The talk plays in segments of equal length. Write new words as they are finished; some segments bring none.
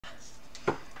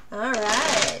All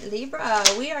right, Libra,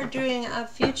 we are doing a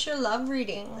future love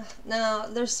reading. Now,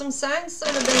 there's some signs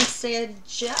that have been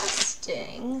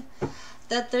suggesting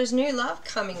that there's new love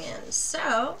coming in.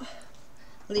 So,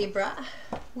 Libra,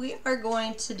 we are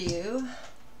going to do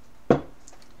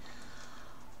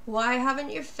why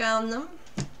haven't you found them?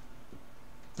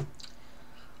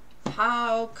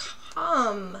 How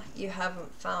come you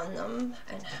haven't found them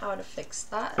and how to fix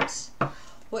that?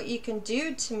 What you can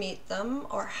do to meet them,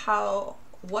 or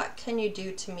what can you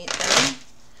do to meet them?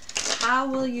 How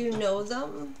will you know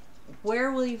them? Where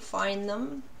will you find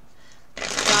them?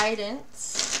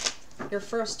 Guidance, your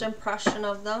first impression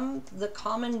of them, the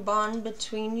common bond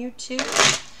between you two,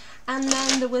 and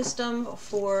then the wisdom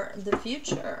for the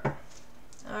future.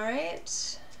 All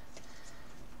right,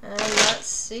 and let's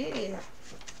see.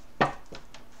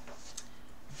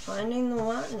 Finding the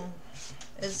one.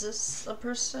 Is this a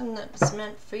person that's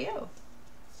meant for you?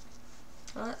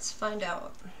 Let's find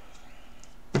out.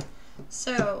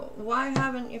 So, why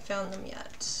haven't you found them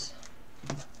yet?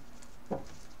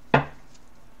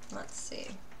 Let's see.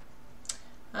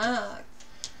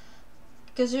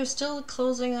 Because you're still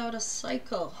closing out a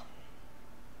cycle.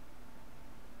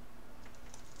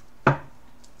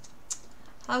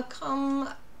 How come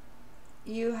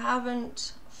you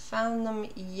haven't found them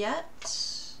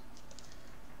yet?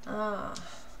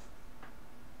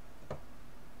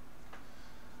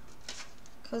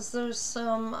 Because there's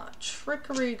some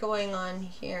trickery going on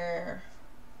here,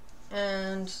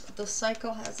 and the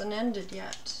cycle hasn't ended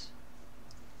yet.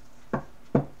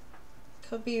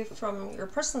 Could be from your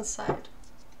person's side.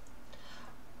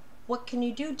 What can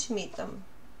you do to meet them?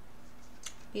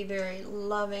 Be very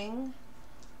loving,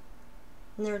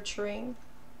 nurturing,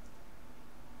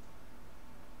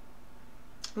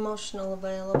 emotional,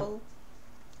 available.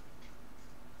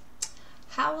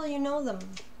 How will you know them?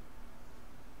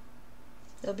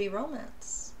 There'll be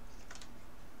romance.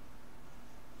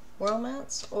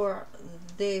 Romance, or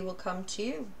they will come to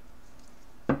you.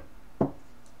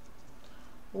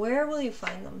 Where will you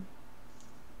find them?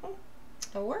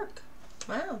 At work.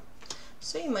 Wow.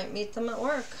 So you might meet them at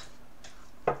work.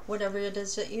 Whatever it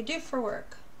is that you do for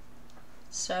work.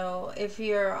 So if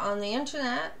you're on the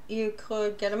internet, you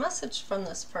could get a message from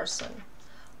this person.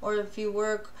 Or if you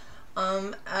work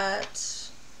at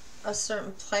a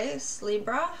certain place,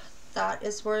 Libra, that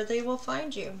is where they will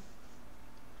find you.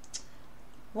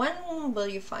 When will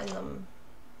you find them?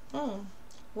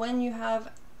 When you have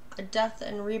a death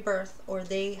and rebirth, or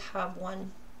they have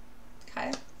one.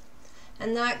 Okay?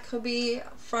 And that could be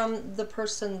from the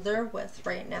person they're with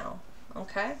right now.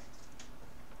 Okay?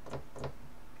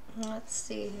 Let's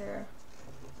see here.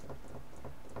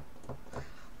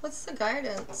 What's the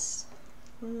guidance?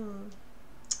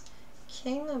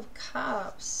 King of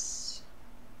Cups.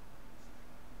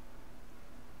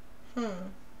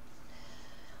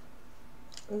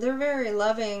 They're very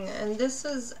loving, and this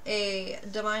is a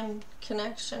divine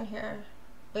connection here.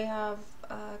 We have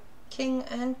King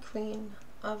and Queen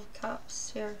of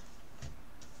Cups here.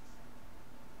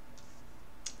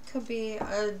 Could be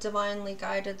a divinely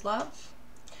guided love.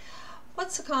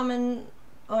 What's the common...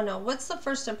 Oh no, what's the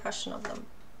first impression of them?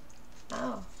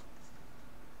 Oh.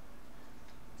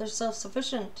 They're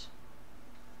self-sufficient.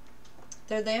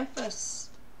 They're the Empress.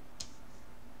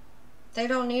 They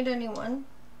don't need anyone.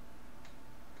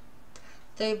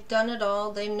 They've done it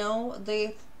all. They know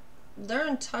they're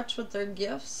in touch with their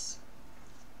gifts.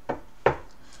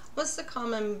 What's the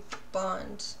common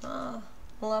bond?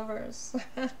 Lovers.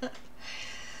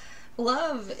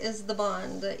 Love is the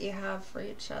bond that you have for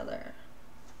each other.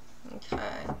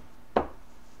 Okay.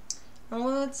 And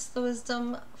what's the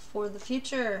wisdom for the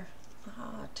future?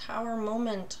 Tower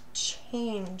moment.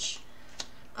 Change.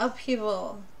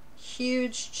 Upheaval.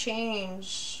 Huge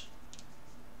change.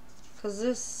 Because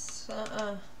this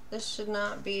should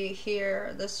not be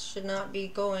here. This should not be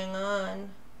going on.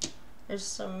 There's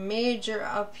some major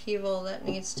upheaval that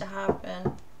needs to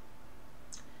happen.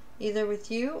 Either with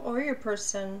you or your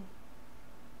person.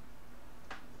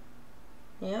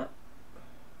 Yep.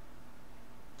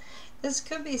 This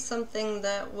could be something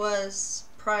that was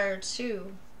prior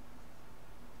to.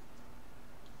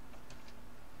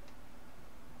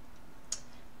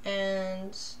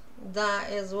 And that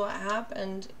is what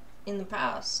happened in the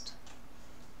past.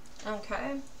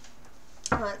 Okay.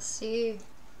 Let's see.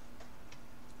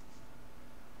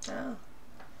 Oh.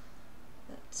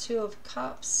 The Two of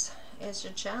Cups is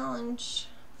your challenge.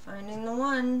 Finding the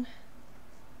one.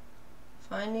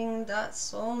 Finding that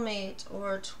soulmate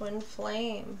or twin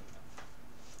flame.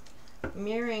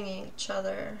 Mirroring each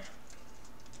other.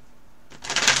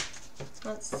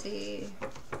 Let's see.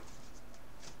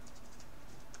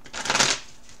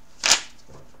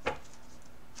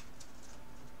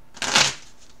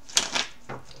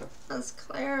 let's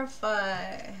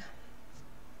clarify.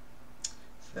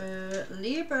 For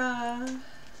Libra,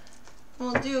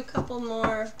 we'll do a couple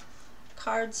more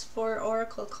cards for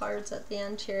oracle cards at the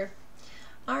end here.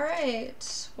 All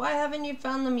right, why haven't you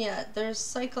found them yet? Their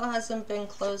cycle hasn't been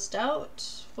closed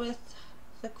out with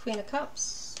the Queen of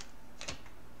Cups.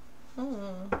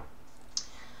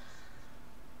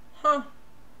 Huh.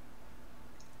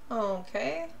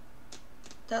 Okay.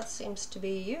 That seems to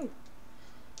be you.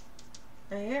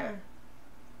 Right here.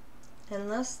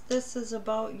 Unless this is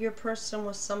about your person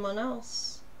with someone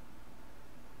else.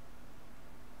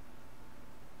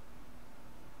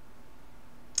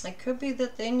 It could be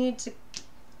that they need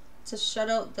to shut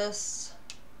out this.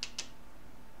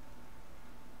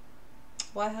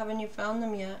 Why haven't you found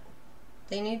them yet?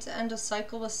 They need to end a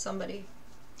cycle with somebody.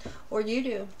 Or you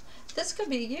do. This could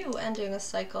be you ending a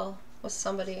cycle with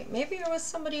somebody. Maybe you're with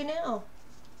somebody now.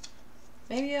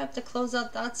 Maybe you have to close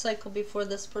out that cycle before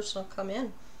this person will come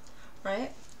in.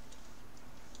 Right?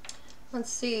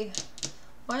 Let's see.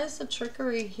 Why is the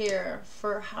trickery here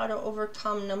for how to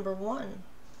overcome number 1?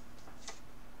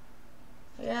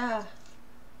 Yeah.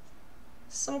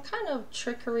 Some kind of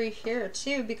trickery here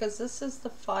too, because this is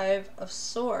the 5 of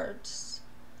Swords.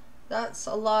 That's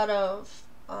a lot of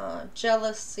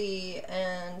jealousy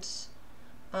and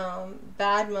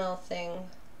bad-mouthing,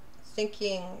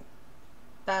 thinking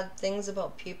bad things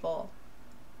about people,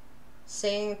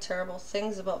 saying terrible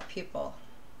things about people.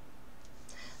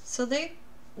 So they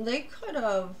could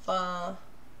have,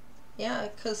 yeah,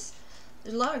 because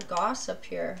there's a lot of gossip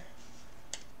here.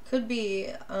 Could be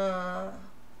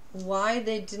why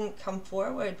they didn't come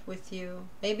forward with you.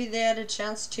 Maybe they had a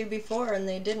chance to before and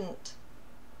they didn't.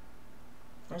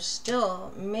 There's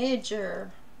still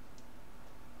major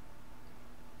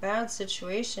bad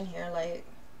situation here, like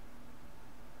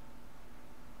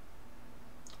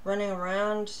running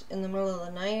around in the middle of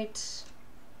the night,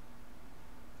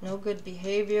 no good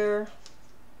behavior,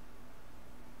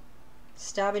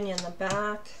 stabbing you in the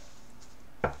back.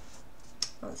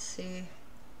 Let's see.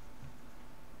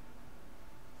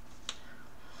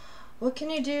 What can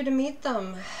you do to meet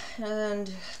them?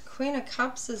 And Queen of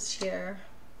Cups is here.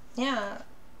 Yeah,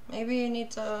 maybe you need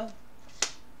to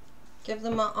give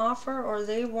them an offer, or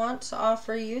they want to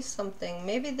offer you something.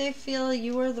 Maybe they feel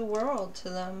you are the world to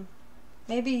them.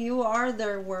 Maybe you are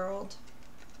their world.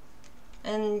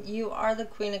 And you are the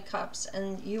Queen of Cups,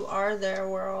 and you are their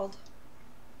world.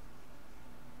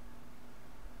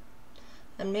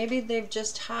 And maybe they've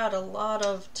just had a lot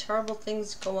of terrible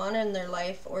things go on in their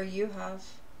life, or you have.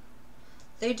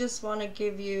 They just want to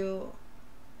give you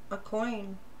a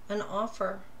coin, an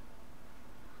offer.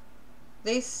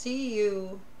 They see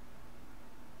you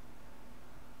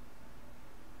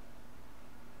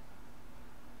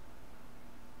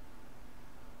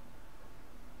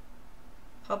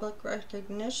public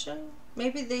recognition.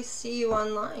 Maybe they see you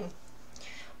online.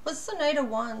 What's the Knight of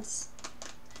Wands?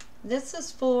 This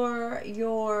is for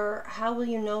your, how will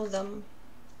you know them?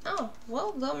 Oh,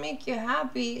 well, they'll make you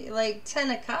happy, like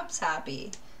 10 of Cups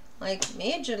happy, like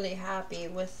majorly happy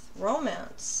with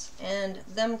romance and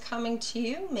them coming to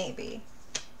you, maybe.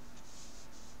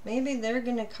 Maybe they're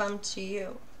going to come to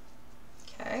you.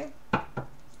 Okay.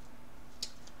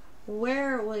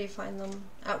 Where will you find them?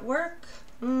 At work?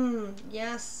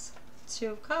 Yes.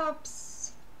 2 of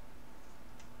Cups.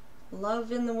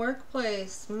 Love in the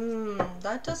workplace.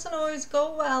 That doesn't always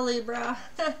go well, Libra.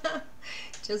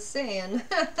 Just saying.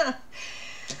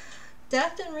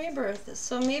 Death and rebirth.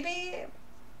 So maybe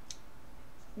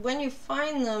when you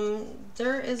find them,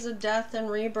 there is a death and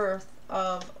rebirth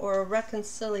of, or a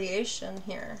reconciliation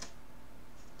here.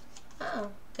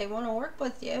 Oh, they want to work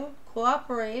with you,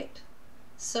 cooperate.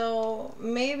 So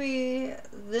maybe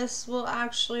this will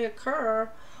actually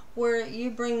occur where you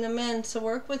bring them in to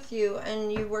work with you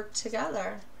and you work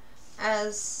together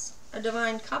as a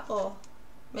divine couple.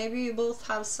 Maybe you both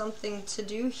have something to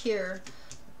do here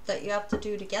that you have to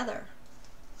do together.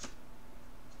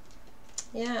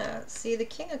 Yeah, see, the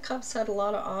King of Cups had a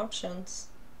lot of options.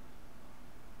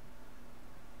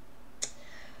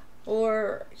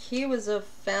 Or he was a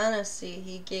fantasy.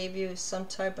 He gave you some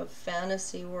type of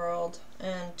fantasy world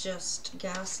and just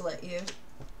gaslit you.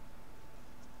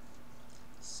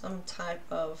 Some type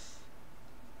of,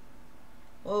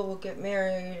 well, we'll get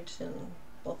married and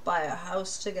we'll buy a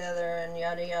house together and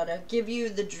yada yada. Give you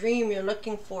the dream you're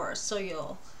looking for so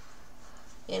you'll,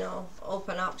 you know,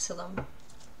 open up to them.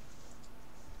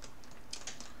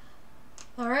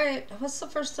 Alright, what's the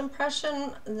first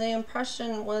impression? The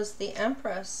impression was the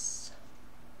Empress.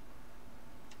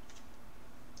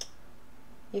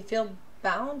 You feel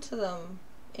bound to them.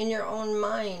 in your own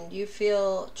mind. You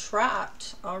feel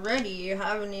trapped already. You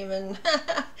haven't even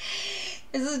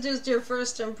this is just your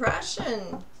first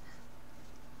impression.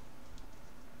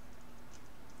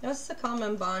 What's the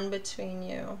common bond between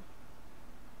you?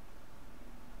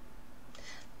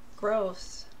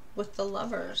 Growth with the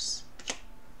Lovers.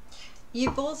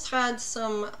 You both had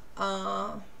some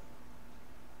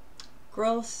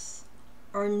growth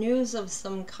or news of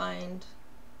some kind.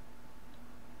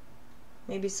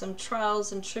 Maybe some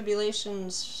trials and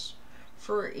tribulations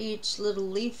for each little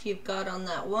leaf you've got on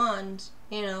that wand,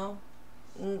 you know,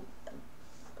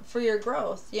 for your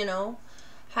growth, you know,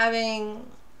 having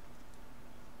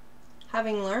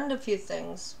learned a few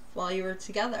things while you were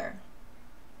together,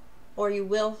 or you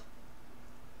will.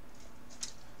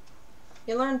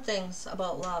 You learn things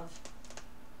about love.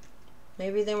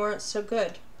 Maybe they weren't so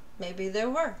good. Maybe they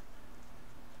were.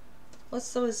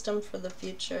 What's the wisdom for the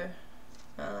future?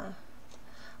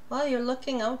 Well, you're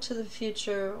looking out to the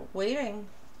future, waiting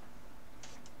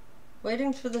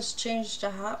for this change to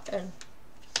happen.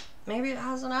 Maybe it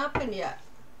hasn't happened yet.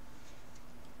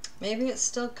 Maybe it's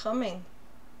still coming,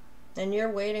 and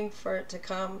you're waiting for it to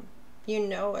come. You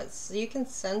know it. You can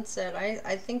sense it.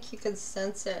 I think you can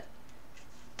sense it.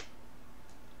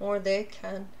 Or they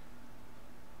can.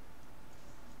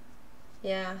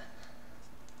 Yeah.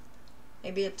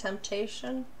 Maybe a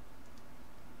temptation.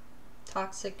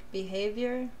 Toxic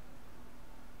behavior.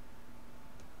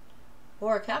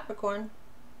 Or a Capricorn.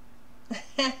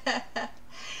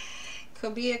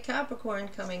 Could be a Capricorn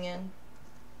coming in.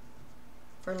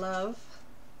 For love.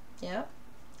 Yep.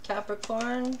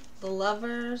 Capricorn, the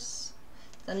Lovers,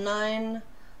 the Nine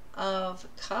of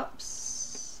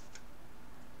Cups,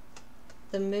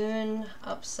 the Moon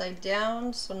upside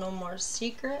down, so no more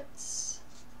secrets,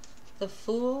 the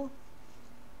Fool,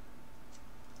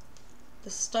 the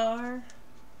Star,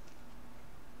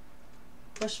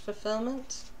 wish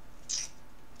fulfillment.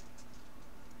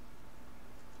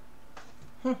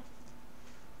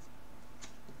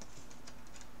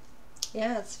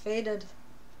 Yeah, it's faded.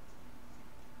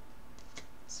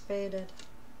 Faded.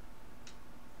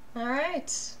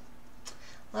 Alright,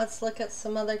 let's look at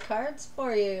some other cards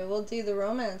for you. We'll do the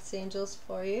romance angels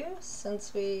for you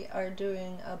since we are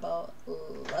doing about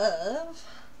love.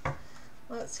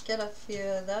 Let's get a few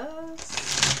of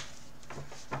those.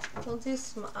 We'll do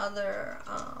some other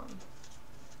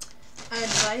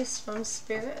advice from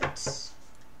Spirit.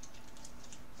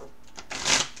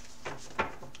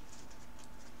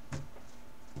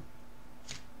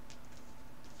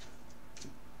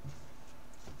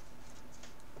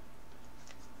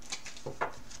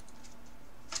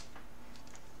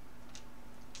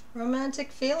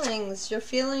 Romantic feelings. Your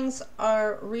feelings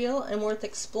are real and worth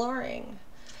exploring.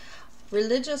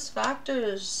 Religious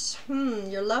factors.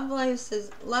 Your love life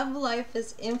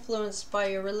is influenced by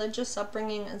your religious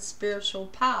upbringing and spiritual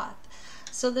path.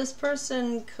 So this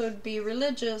person could be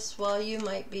religious while you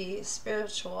might be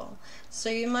spiritual. So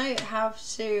you might have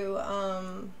to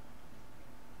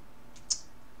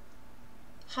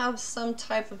have some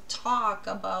type of talk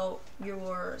about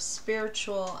your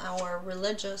spiritual or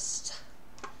religious.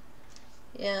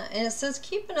 Yeah, and it says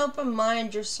keep an open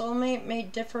mind. Your soulmate may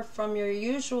differ from your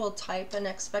usual type and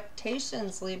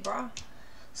expectations, Libra.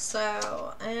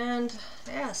 So, and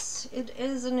yes, it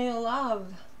is a new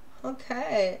love.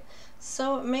 Okay,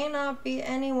 so it may not be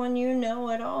anyone you know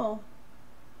at all,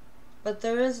 but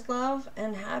there is love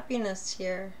and happiness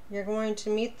here. You're going to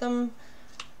meet them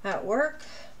at work.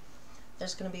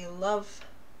 There's going to be love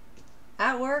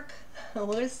at work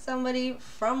with somebody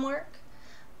from work.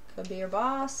 Could be your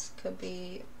boss, could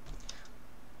be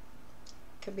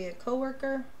a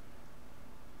coworker.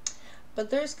 But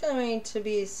there's going to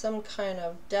be some kind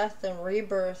of death and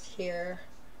rebirth here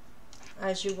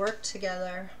as you work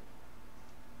together.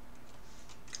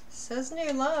 It says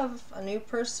new love. A new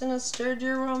person has stirred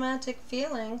your romantic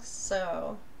feelings,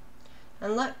 so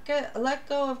and let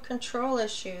go of control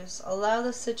issues. Allow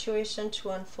the situation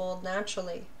to unfold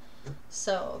naturally.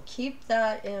 So keep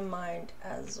that in mind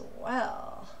as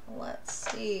well. Let's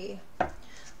see.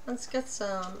 Let's get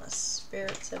some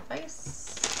Spirit's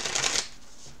advice.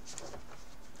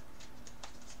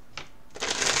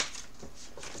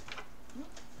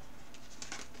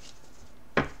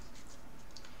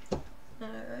 All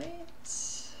right.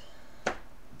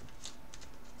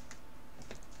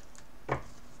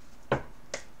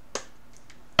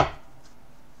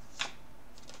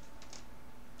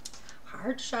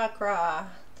 Heart chakra.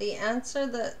 The answer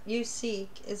that you seek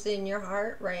is in your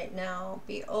heart right now.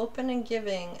 Be open and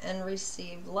giving and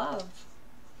receive love.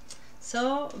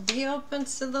 So be open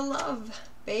to the love,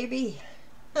 baby.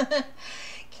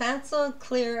 Cancel,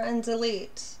 clear, and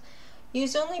delete.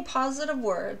 Use only positive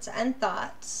words and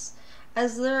thoughts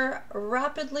as they're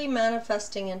rapidly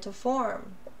manifesting into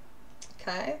form.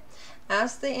 Okay?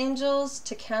 Ask the angels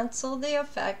to cancel the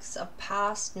effects of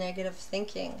past negative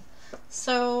thinking.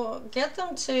 So get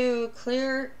them to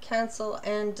clear, cancel,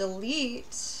 and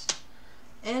delete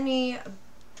any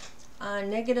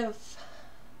negative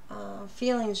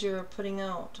feelings you're putting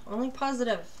out. Only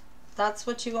positive. That's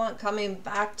what you want coming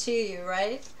back to you,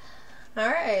 right?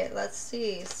 Alright, let's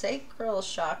see. Sacral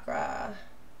chakra.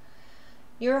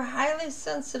 You're highly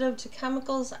sensitive to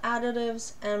chemicals,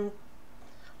 additives, and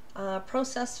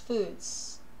processed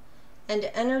foods and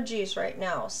energies right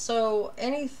now. So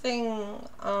anything,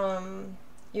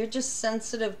 you're just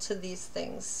sensitive to these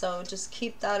things. So just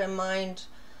keep that in mind.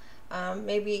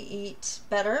 Maybe eat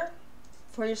better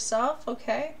for yourself,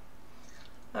 okay?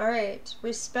 Alright,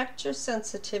 respect your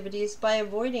sensitivities by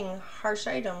avoiding harsh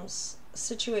items,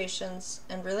 situations,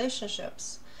 and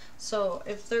relationships. So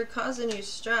if they're causing you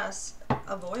stress,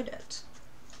 avoid it.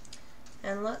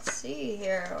 And let's see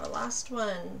here, our last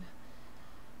one.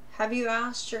 Have you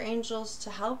asked your angels to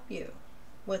help you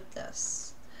with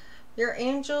this? Your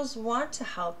angels want to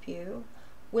help you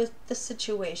with the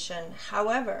situation.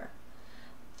 However,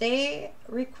 they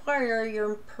require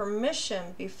your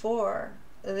permission before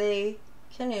they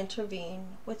can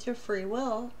intervene with your free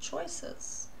will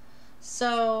choices.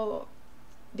 So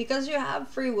because you have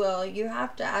free will, you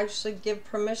have to actually give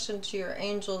permission to your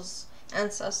angels,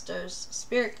 ancestors,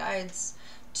 spirit guides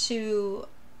to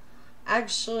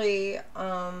actually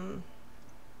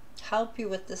help you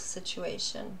with this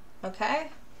situation.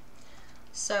 Okay?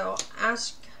 So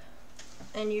ask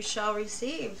and you shall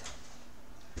receive.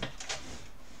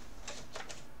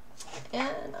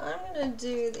 And I'm going to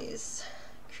do these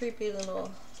creepy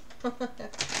little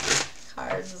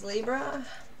cards, Libra.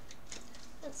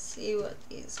 Let's see what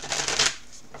these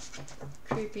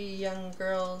creepy young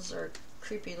girls or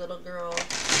creepy little girl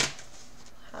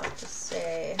have to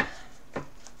say.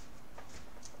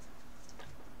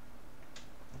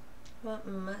 What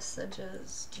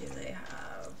messages do they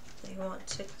have they want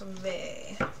to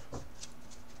convey?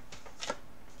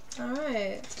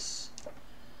 Alright.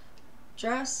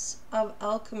 Dress of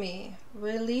alchemy.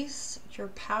 Release your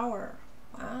power.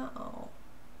 Wow.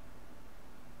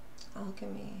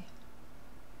 Alchemy.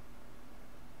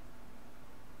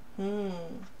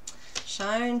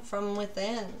 Shine from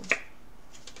within.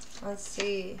 Let's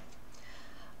see.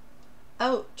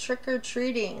 Oh,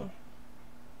 trick-or-treating.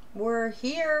 We're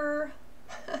here.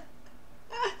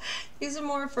 These are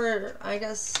more for, I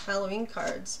guess, Halloween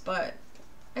cards, but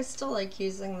I still like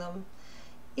using them.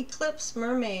 Eclipse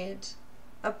Mermaid.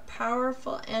 A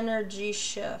powerful energy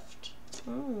shift.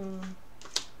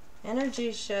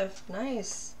 Energy shift.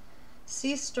 Nice.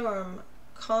 Sea Storm.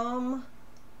 Calm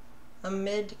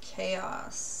amid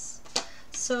chaos.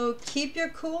 So keep your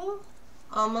cool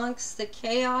amongst the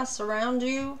chaos around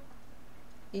you.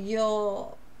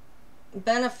 You'll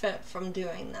benefit from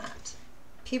doing that.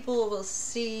 People will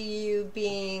see you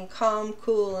being calm,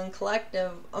 cool, and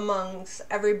collective amongst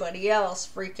everybody else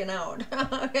freaking out.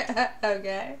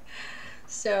 Okay?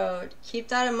 So keep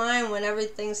that in mind when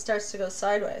everything starts to go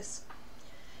sideways.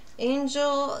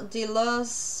 Angel de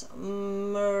los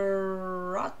Muratos.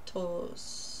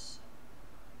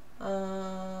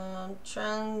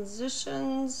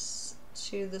 Transitions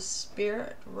to the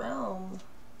spirit realm.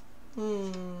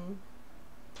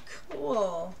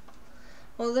 Cool.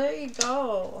 Well, there you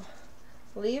go,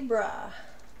 Libra.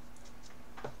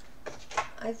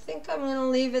 I think I'm going to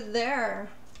leave it there.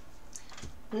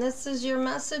 And this is your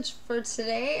message for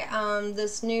today.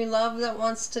 This new love that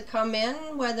wants to come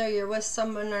in, whether you're with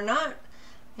someone or not.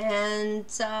 And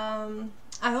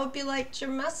I hope you liked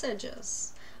your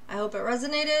messages. I hope it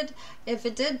resonated. If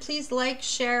it did, please like,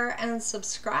 share, and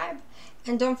subscribe.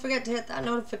 And don't forget to hit that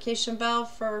notification bell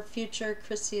for future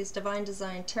Chrissie's Divine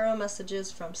Design Tarot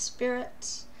messages from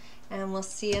Spirit. And we'll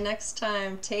see you next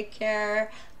time. Take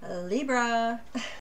care, Libra.